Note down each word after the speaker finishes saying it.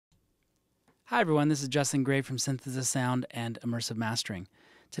Hi everyone, this is Justin Gray from Synthesis Sound and Immersive Mastering.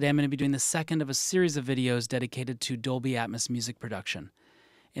 Today I'm going to be doing the second of a series of videos dedicated to Dolby ATMOS music production.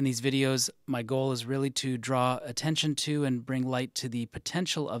 In these videos, my goal is really to draw attention to and bring light to the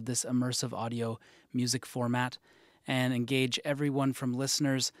potential of this immersive audio music format and engage everyone from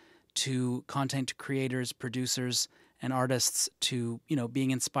listeners to content creators, producers, and artists to,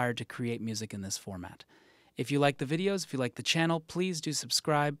 being inspired to create music in this format. If you like the videos, if you like the channel, please do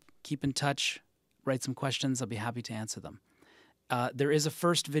subscribe, keep in touch, write some questions. I'll be happy to answer them. There is a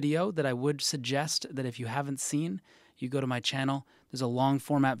first video that I would suggest that if you haven't seen, you go to my channel. There's a long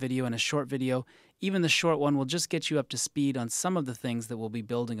format video and a short video. Even the short one will just get you up to speed on some of the things that we'll be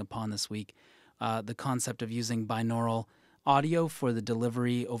building upon this week. The concept of using binaural audio for the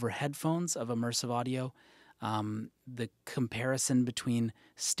delivery over headphones of immersive audio. The comparison between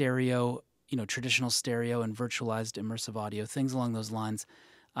stereo, traditional stereo and virtualized immersive audio, things along those lines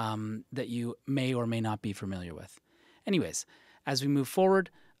that you may or may not be familiar with. Anyways, as we move forward,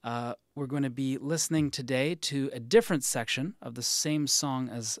 we're going to be listening today to a different section of the same song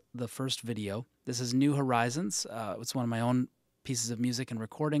as the first video. This is New Horizons. It's one of my own pieces of music and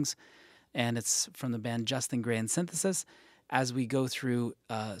recordings, and it's from the band Justin Gray and Synthesis. As we go through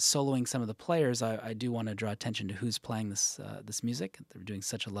soloing some of the players, I do want to draw attention to who's playing this music. They're doing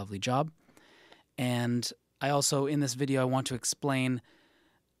such a lovely job. And I also, in this video, I want to explain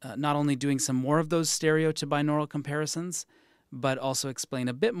not only doing some more of those stereo to binaural comparisons, but also explain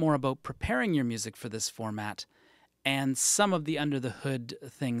a bit more about preparing your music for this format and some of the under-the-hood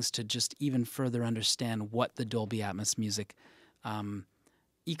things to just even further understand what the Dolby ATMOS music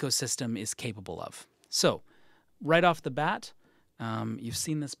ecosystem is capable of. So, right off the bat, you've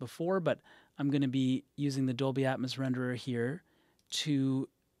seen this before, but I'm going to be using the Dolby ATMOS renderer here to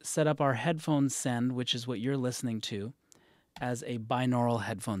set up our headphone send, which is what you're listening to, as a binaural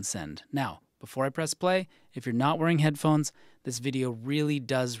headphone send. Now, before I press play, if you're not wearing headphones, this video really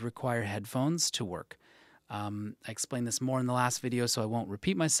does require headphones to work. I explained this more in the last video, so I won't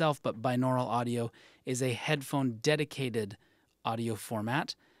repeat myself, but binaural audio is a headphone-dedicated audio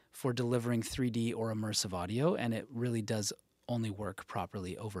format for delivering 3D or immersive audio, and it really does only work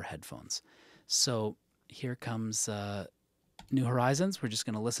properly over headphones. So here comes New Horizons. We're just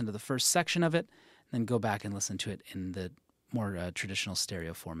going to listen to the first section of it, and then go back and listen to it in the more traditional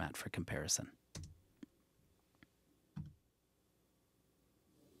stereo format for comparison.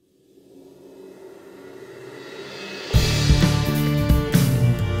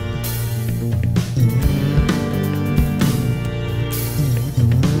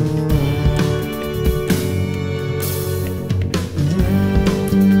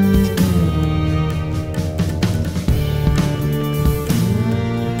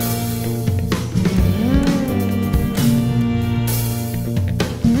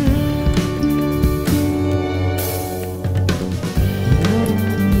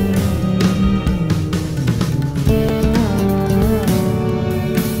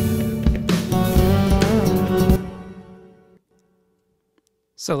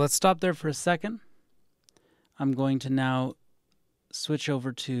 So let's stop there for a second. I'm going to now switch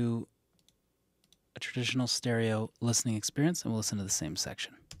over to a traditional stereo listening experience, and we'll listen to the same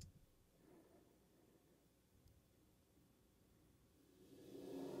section.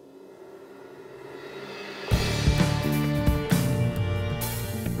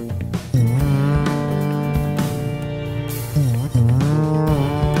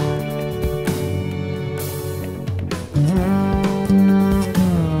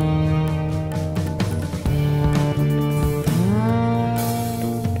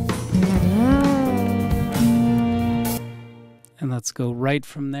 Let's go right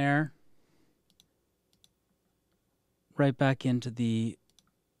from there, right back into the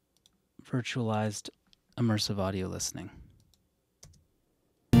virtualized immersive audio listening.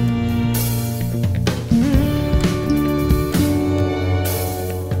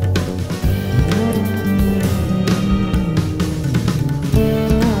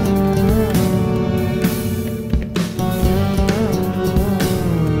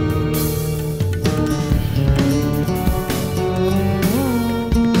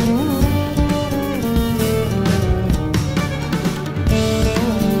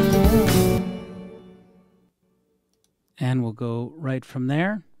 And we'll go right from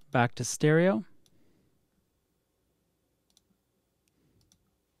there back to stereo.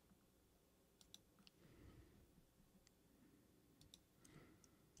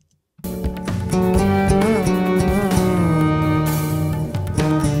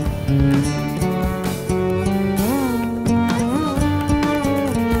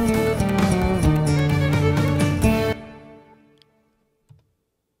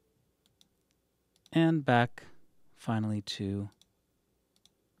 and back finally to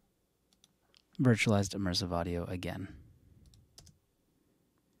virtualized immersive audio again.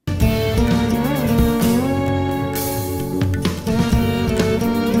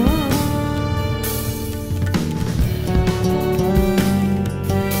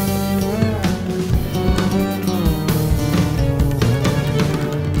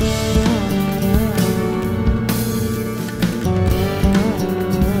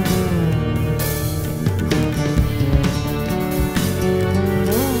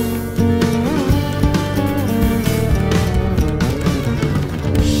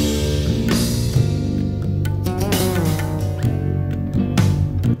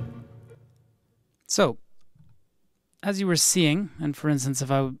 So, as you were seeing, and for instance,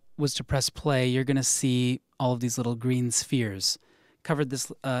 if I was to press play, you're going to see all of these little green spheres. Covered this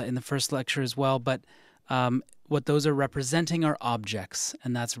in the first lecture as well, but what those are representing are objects,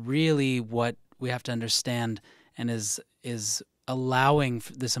 and that's really what we have to understand and is allowing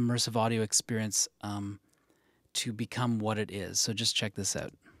this immersive audio experience to become what it is. So just check this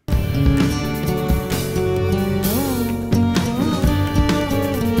out.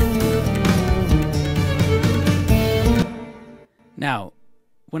 Now,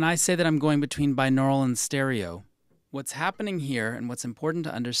 when I say that I'm going between binaural and stereo, what's happening here and what's important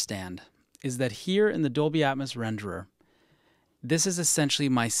to understand is that here in the Dolby Atmos renderer, this is essentially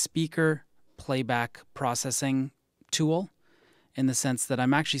my speaker playback processing tool, in the sense that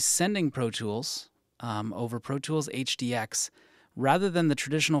I'm actually sending Pro Tools over Pro Tools HDX. Rather than the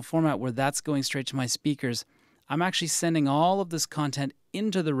traditional format where that's going straight to my speakers, I'm actually sending all of this content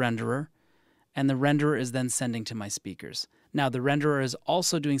into the renderer, and the renderer is then sending to my speakers. Now, the renderer is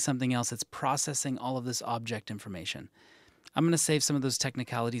also doing something else. It's processing all of this object information. I'm going to save some of those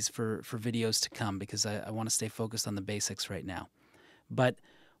technicalities for videos to come because I want to stay focused on the basics right now. But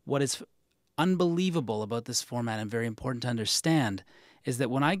what is unbelievable about this format and very important to understand is that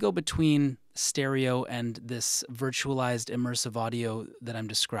when I go between stereo and this virtualized immersive audio that I'm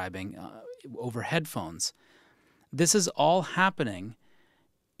describing over headphones, this is all happening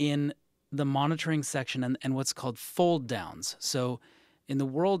in the monitoring section and what's called fold downs. So in the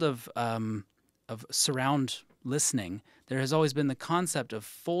world of surround listening, there has always been the concept of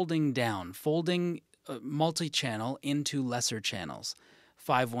folding down, folding multi-channel into lesser channels.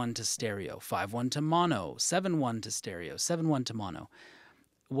 5.1 to stereo, 5.1 to mono, 7.1 to stereo, 7.1 to mono.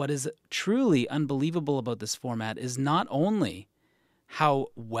 What is truly unbelievable about this format is not only how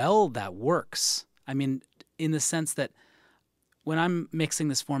well that works, I mean, in the sense that when I'm mixing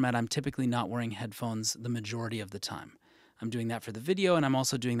this format, I'm typically not wearing headphones the majority of the time. I'm doing that for the video, and I'm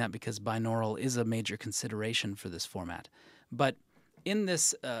also doing that because binaural is a major consideration for this format. But in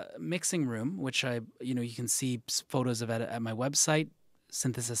this mixing room, which you can see photos of it at my website,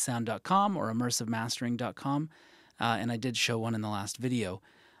 synthesissound.com or immersivemastering.com, and I did show one in the last video.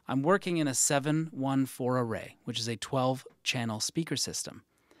 I'm working in a 714 array, which is a 12-channel speaker system.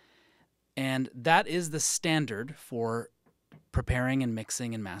 And that is the standard for preparing and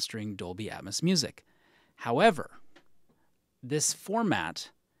mixing and mastering Dolby Atmos music. However, this format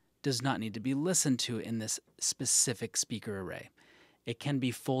does not need to be listened to in this specific speaker array. It can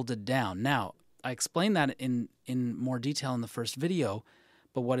be folded down. Now, I explained that in more detail in the first video,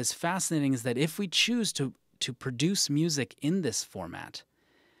 but what is fascinating is that if we choose to produce music in this format,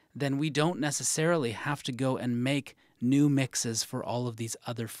 then we don't necessarily have to go and make new mixes for all of these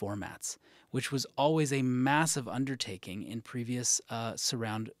other formats, which was always a massive undertaking in previous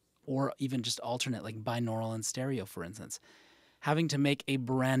surround or even just alternate, like binaural and stereo, for instance, having to make a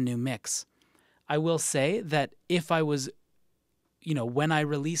brand new mix. I will say that if I was, when I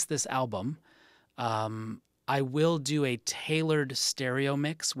release this album, I will do a tailored stereo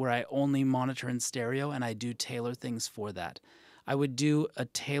mix where I only monitor in stereo, and I do tailor things for that. I would do a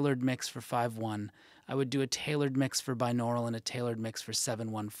tailored mix for 5.1. I would do a tailored mix for binaural and a tailored mix for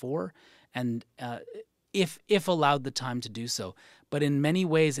 7.1.4, and if allowed the time to do so. But in many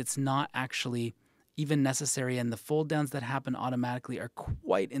ways, it's not actually even necessary, and the fold downs that happen automatically are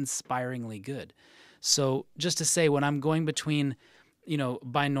quite inspiringly good. So just to say, when I'm going between,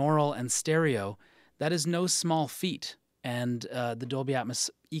 binaural and stereo, that is no small feat, and the Dolby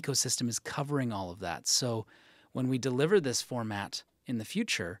Atmos ecosystem is covering all of that. So when we deliver this format in the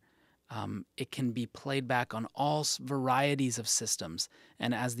future, it can be played back on all varieties of systems.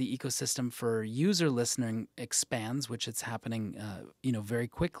 And as the ecosystem for user listening expands, which it's happening, very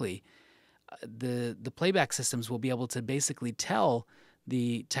quickly, the playback systems will be able to basically tell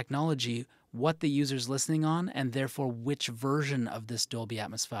the technology what the user's listening on, and therefore which version of this Dolby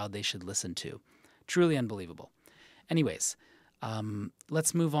Atmos file they should listen to. Truly unbelievable. Anyways,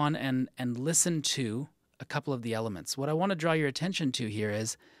 let's move on and listen to a couple of the elements. What I want to draw your attention to here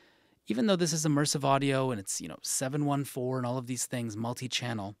is, even though this is immersive audio and it's 714 and all of these things,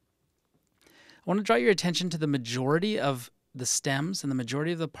 multi-channel, I want to draw your attention to the majority of the stems and the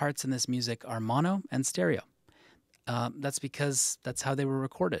majority of the parts in this music are mono and stereo. That's because that's how they were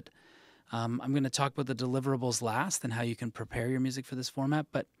recorded. I'm going to talk about the deliverables last and how you can prepare your music for this format,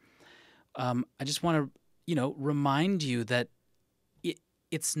 but I just want to remind you that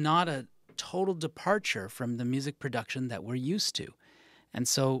it's not a total departure from the music production that we're used to. And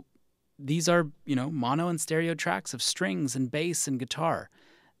so these are, mono and stereo tracks of strings and bass and guitar.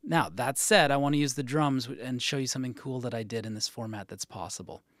 Now, that said, I want to use the drums and show you something cool that I did in this format that's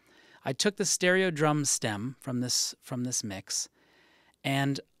possible. I took the stereo drum stem from this mix,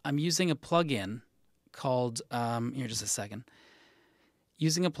 and I'm using a plugin called, here just a second,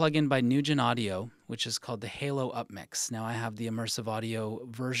 using a plugin by Nugent Audio, which is called the Halo Upmix. Now I have the immersive audio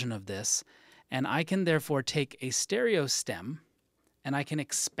version of this, and I can therefore take a stereo stem and I can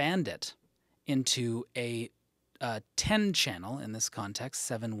expand it into a 10-channel, in this context,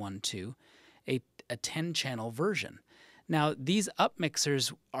 712, a 10-channel version. Now, these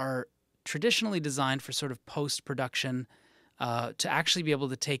upmixers are traditionally designed for sort of post-production, to actually be able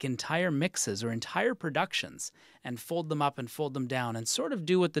to take entire mixes or entire productions and fold them up and fold them down and sort of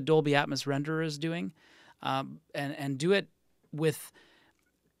do what the Dolby ATMOS renderer is doing, and do it with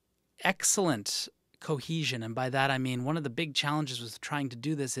excellent cohesion. And by that I mean one of the big challenges with trying to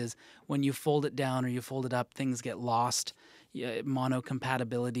do this is when you fold it down or you fold it up, things get lost. Mono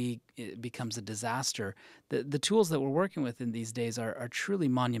compatibility becomes a disaster. The tools that we're working with in these days are truly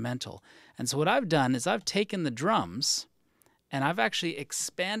monumental. And so what I've done is I've taken the drums and I've actually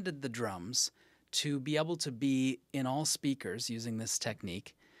expanded the drums to be able to be in all speakers using this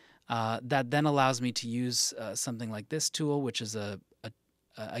technique. That then allows me to use something like this tool, which is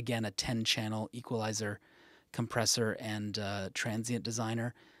again a 10-channel equalizer, compressor, and transient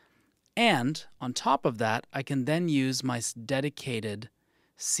designer. And on top of that, I can then use my dedicated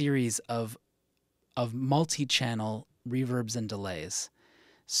series of multi-channel reverbs and delays.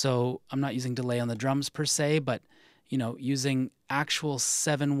 So I'm not using delay on the drums per se, but using actual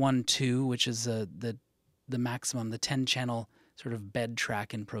 712, which is the maximum, the 10-channel sort of bed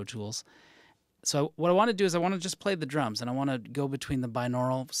track in Pro Tools. So what I want to do is I want to just play the drums, and I want to go between the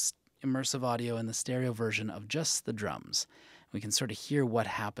binaural immersive audio and the stereo version of just the drums. We can sort of hear what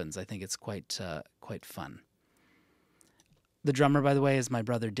happens. I think it's quite fun. The drummer, by the way, is my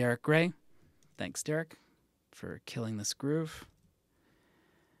brother Derek Gray. Thanks, Derek, for killing this groove.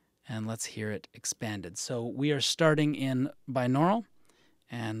 And let's hear it expanded. So we are starting in binaural,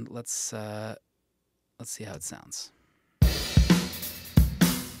 and let's see how it sounds.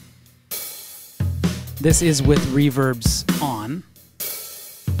 This is with reverbs on.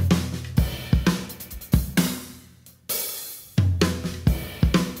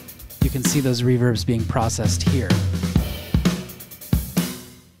 You can see those reverbs being processed here.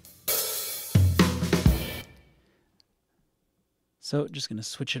 So just going to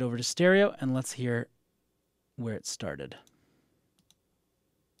switch it over to stereo, and let's hear where it started.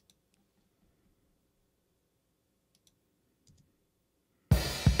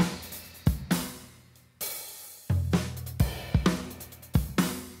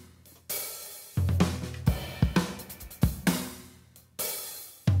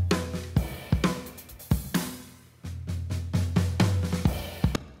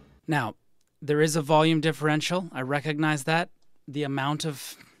 Now, there is a volume differential. I recognize that. The amount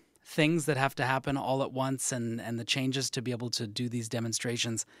of things that have to happen all at once and the changes to be able to do these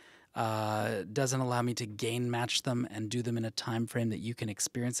demonstrations doesn't allow me to gain match them and do them in a time frame that you can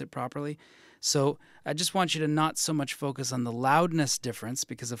experience it properly. So I just want you to not so much focus on the loudness difference,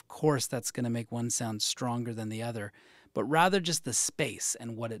 because of course that's going to make one sound stronger than the other, but rather just the space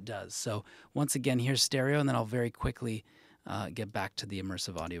and what it does. So once again, here's stereo, and then I'll very quickly get back to the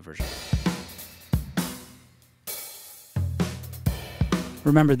immersive audio version.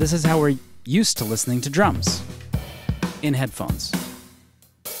 Remember, this is how we're used to listening to drums in headphones.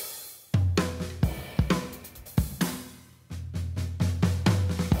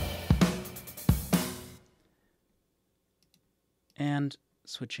 And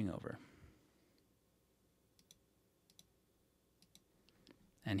switching over.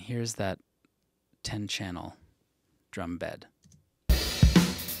 And here's that 10-channel drum bed.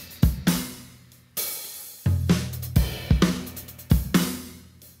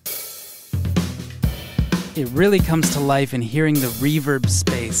 It really comes to life in hearing the reverb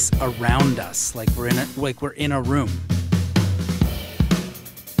space around us, like we're in a room.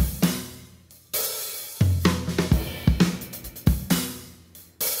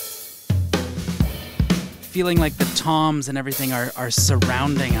 feeling like the toms and everything are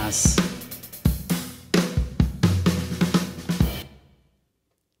surrounding us.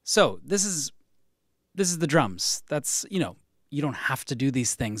 So this is the drums. That's, you know, you don't have to do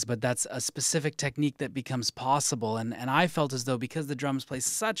these things, but that's a specific technique that becomes possible. And I felt as though because the drums play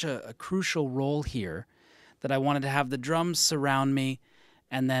such a crucial role here, that I wanted to have the drums surround me,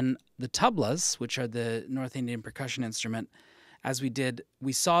 and then the tablas, which are the North Indian percussion instrument. As we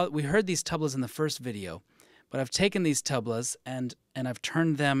heard these tablas in the first video, but I've taken these tablas and I've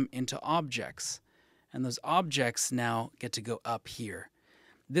turned them into objects, and those objects now get to go up here.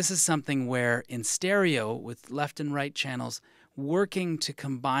 This is something where in stereo with left and right channels, working to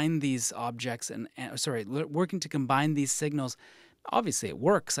combine these objects working to combine these signals, obviously it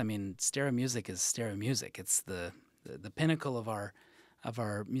works. I mean, stereo music is stereo music. It's the pinnacle of our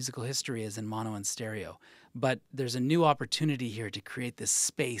musical history is in mono and stereo. But there's a new opportunity here to create this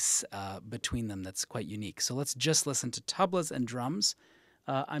space between them that's quite unique. So let's just listen to tablas and drums.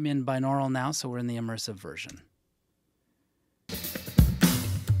 I'm in binaural now, so we're in the immersive version.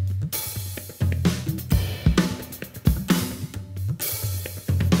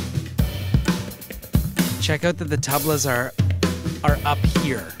 Check out that the tablas are up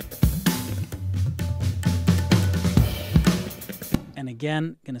here. And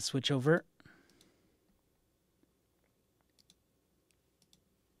again, going to switch over.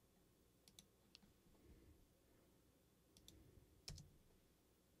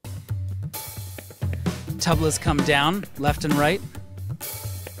 Tablas come down, left and right.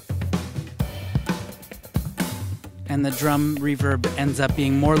 And the drum reverb ends up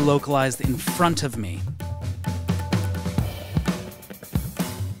being more localized in front of me.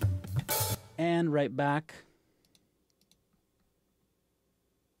 And right back.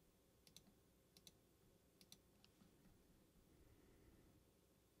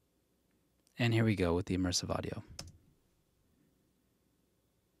 And here we go with the immersive audio.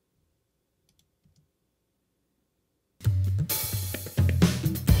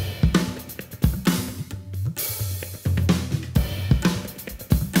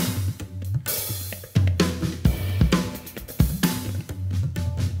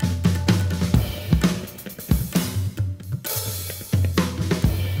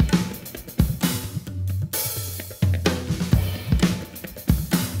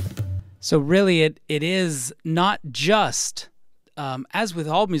 So really, it is not just, as with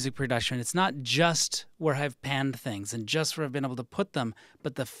all music production, it's not just where I've panned things and just where I've been able to put them,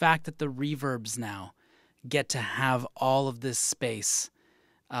 but the fact that the reverbs now get to have all of this space.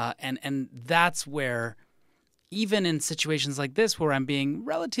 And that's where, even in situations like this where I'm being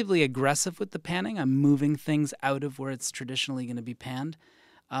relatively aggressive with the panning, I'm moving things out of where it's traditionally going to be panned,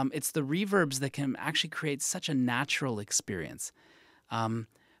 it's the reverbs that can actually create such a natural experience.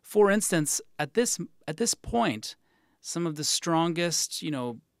 For instance, at this point, some of the strongest,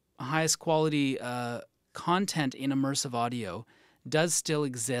 highest quality content in immersive audio does still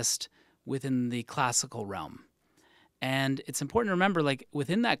exist within the classical realm. And it's important to remember, like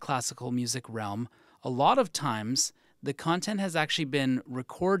within that classical music realm, a lot of times the content has actually been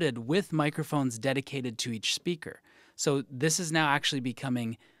recorded with microphones dedicated to each speaker. So this is now actually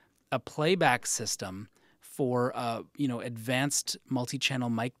becoming a playback system for advanced multi-channel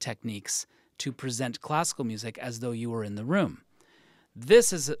mic techniques to present classical music as though you were in the room.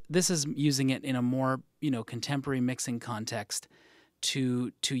 This is using it in a more contemporary mixing context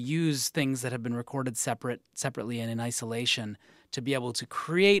to use things that have been recorded separately and in isolation to be able to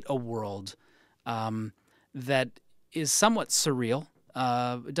create a world that is somewhat surreal.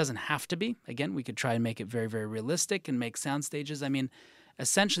 It doesn't have to be. Again, we could try and make it very, very realistic and make sound stages. I mean,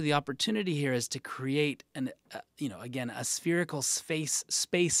 essentially, the opportunity here is to create a spherical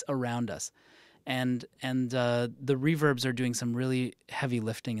space around us, and the reverbs are doing some really heavy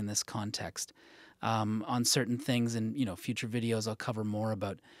lifting in this context on certain things. And future videos I'll cover more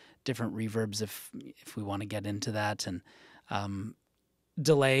about different reverbs if we want to get into that. And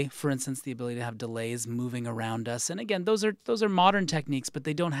delay, for instance, the ability to have delays moving around us. And again, those are modern techniques, but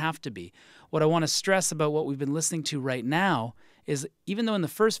they don't have to be. What I want to stress about what we've been listening to right now is, even though in the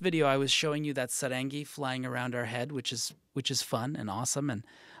first video I was showing you that sarangi flying around our head, which is fun and awesome, and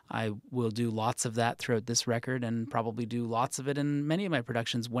I will do lots of that throughout this record and probably do lots of it in many of my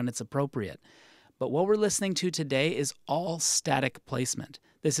productions when it's appropriate. But what we're listening to today is all static placement.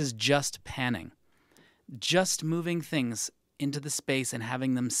 This is just panning, just moving things into the space and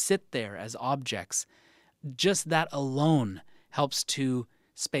having them sit there as objects. Just that alone helps to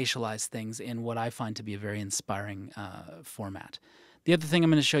spatialize things in what I find to be a very inspiring format. The other thing I'm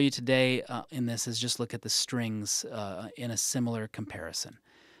going to show you today in this is just look at the strings in a similar comparison.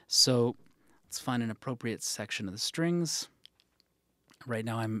 So Let's find an appropriate section of the strings. Right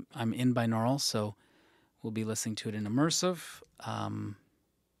now I'm in binaural, so we'll be listening to it in immersive.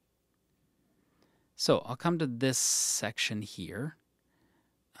 So I'll come to this section here.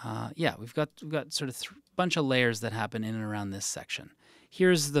 Yeah, we've got sort of bunch of layers that happen in and around this section.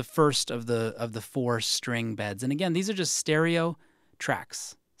 Here's the first of the 4 string beds, and again, these are just stereo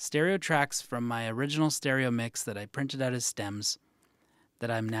tracks from my original stereo mix that I printed out as stems that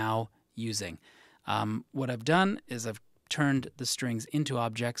I'm now using. What I've done is I've turned the strings into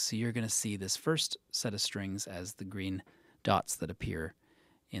objects, so you're going to see this first set of strings as the green dots that appear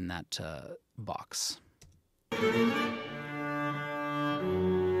in that box. Now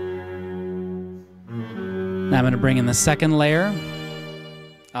I'm going to bring in the second layer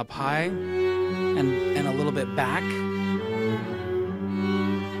up high and a little bit back.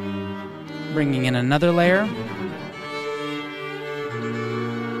 Bringing in another layer.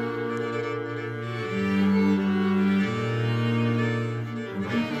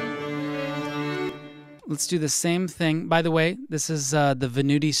 Let's do the same thing. By the way, this is the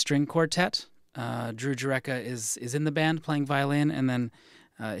Venuti String Quartet. Drew Jureka is in the band playing violin, and then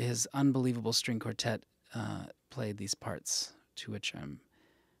his unbelievable string quartet played these parts, to which I'm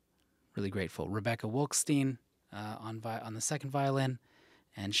really grateful. Rebecca Wolkstein on the second violin,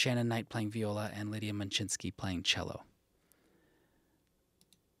 and Shannon Knight playing viola, and Lydia Manchinsky playing cello.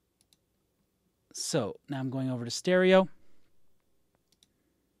 So now I'm going over to stereo.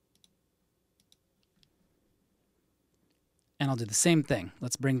 And I'll do the same thing.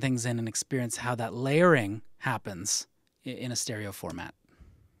 Let's bring things in and experience how that layering happens in a stereo format.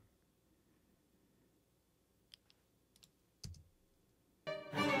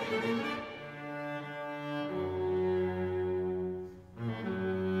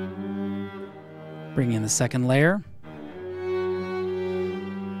 Bring in the second layer.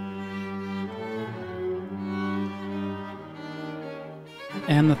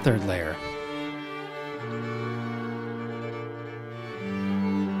 And the third layer.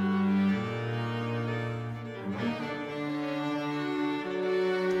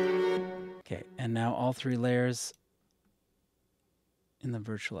 Okay, and now all 3 layers in the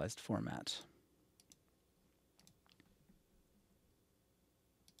virtualized format.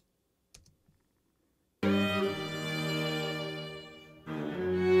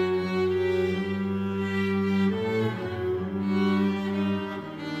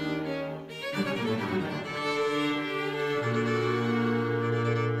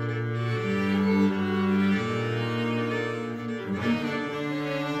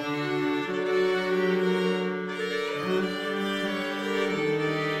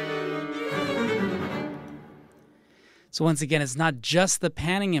 So once again, it's not just the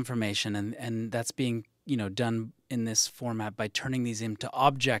panning information, and that's being done in this format by turning these into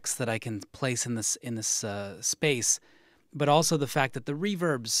objects that I can place in this space, but also the fact that the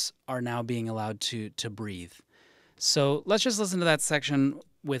reverbs are now being allowed to breathe. So let's just listen to that section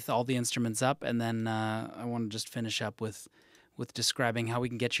with all the instruments up, and then I want to just finish up with describing how we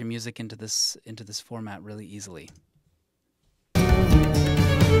can get your music into this format really easily.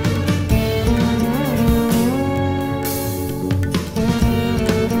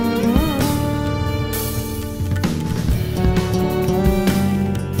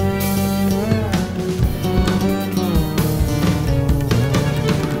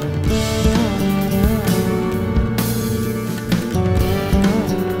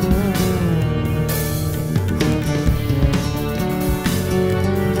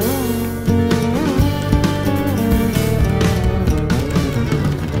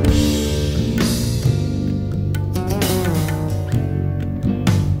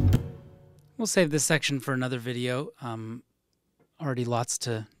 We'll save this section for another video. Already lots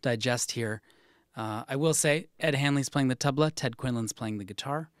to digest here. I will say Ed Hanley's playing the tabla, Ted Quinlan's playing the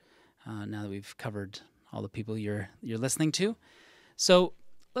guitar. Now that we've covered all the people you're listening to, so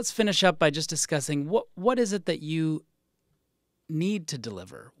let's finish up by just discussing what is it that you need to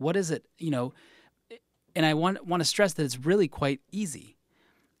deliver. What is it, And I want to stress that it's really quite easy.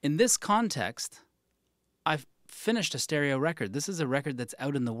 In this context, I've finished a stereo record. This is a record that's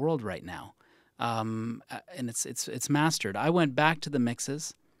out in the world right now. And it's mastered. I went back to the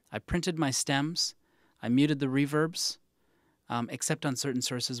mixes. I printed my stems. I muted the reverbs, except on certain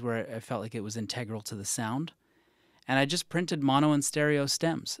sources where I felt like it was integral to the sound. And I just printed mono and stereo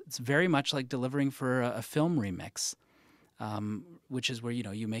stems. It's very much like delivering for a film remix, which is where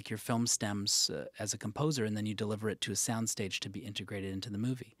you make your film stems as a composer, and then you deliver it to a soundstage to be integrated into the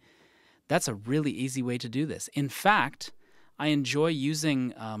movie. That's a really easy way to do this. In fact, I enjoy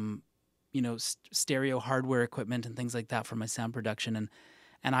using stereo hardware equipment and things like that for my sound production.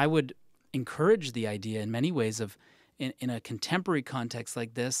 And I would, encourage the idea in many ways of, in a contemporary context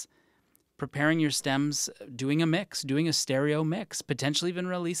like this, preparing your stems, doing a mix, doing a stereo mix, potentially even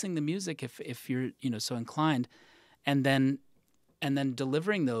releasing the music if you're so inclined, and then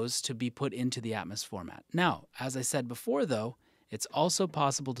delivering those to be put into the Atmos format. Now, as I said before, though, it's also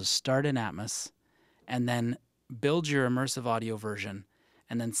possible to start in Atmos and then build your immersive audio version,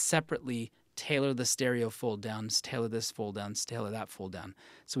 and then separately tailor the stereo fold downs, tailor this fold downs, tailor that fold down.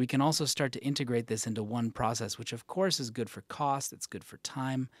 So we can also start to integrate this into one process, which of course is good for cost, it's good for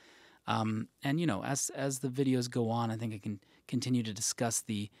time. And as the videos go on, I think I can continue to discuss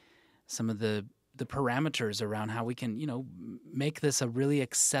some of the parameters around how we can, make this a really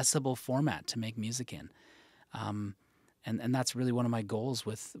accessible format to make music in. And that's really one of my goals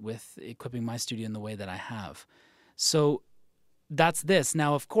with equipping my studio in the way that I have. So that's this.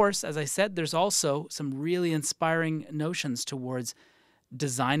 Now, of course, as I said, there's also some really inspiring notions towards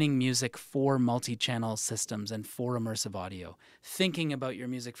designing music for multi-channel systems and for immersive audio, thinking about your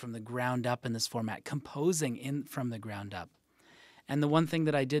music from the ground up in this format, composing from the ground up. And the one thing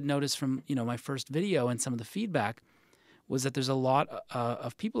that I did notice from my first video and some of the feedback was that there's a lot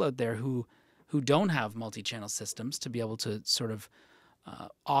of people out there who don't have multi-channel systems to be able to sort of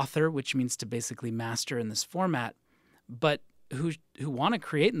author, which means to basically master in this format, but who want to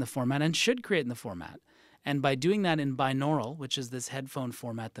create in the format and should create in the format. And by doing that in binaural, which is this headphone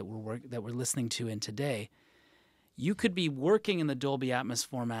format that we're listening to in today, you could be working in the Dolby Atmos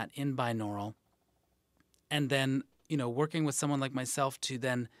format in binaural, and then working with someone like myself to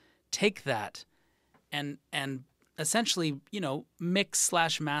then take that and essentially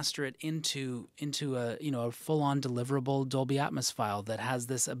mix/master it into a full-on deliverable Dolby Atmos file that has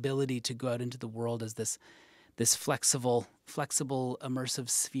this ability to go out into the world as this flexible immersive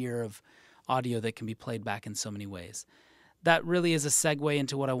sphere of audio that can be played back in so many ways. That really is a segue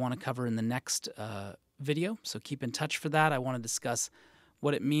into what I want to cover in the next video, so keep in touch for that. I want to discuss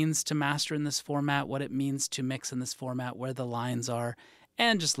what it means to master in this format, what it means to mix in this format, where the lines are,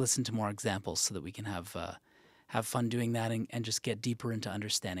 and just listen to more examples so that we can have fun doing that and just get deeper into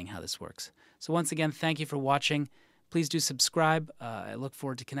understanding how this works. So once again, thank you for watching. Please do subscribe. I look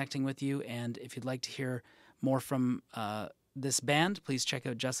forward to connecting with you, and if you'd like to hear more from this band, please check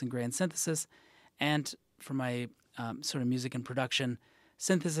out Justin Gray and Synthesis. And for my sort of music and production,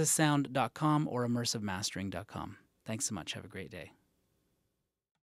 synthesissound.com or immersivemastering.com. Thanks so much. Have a great day.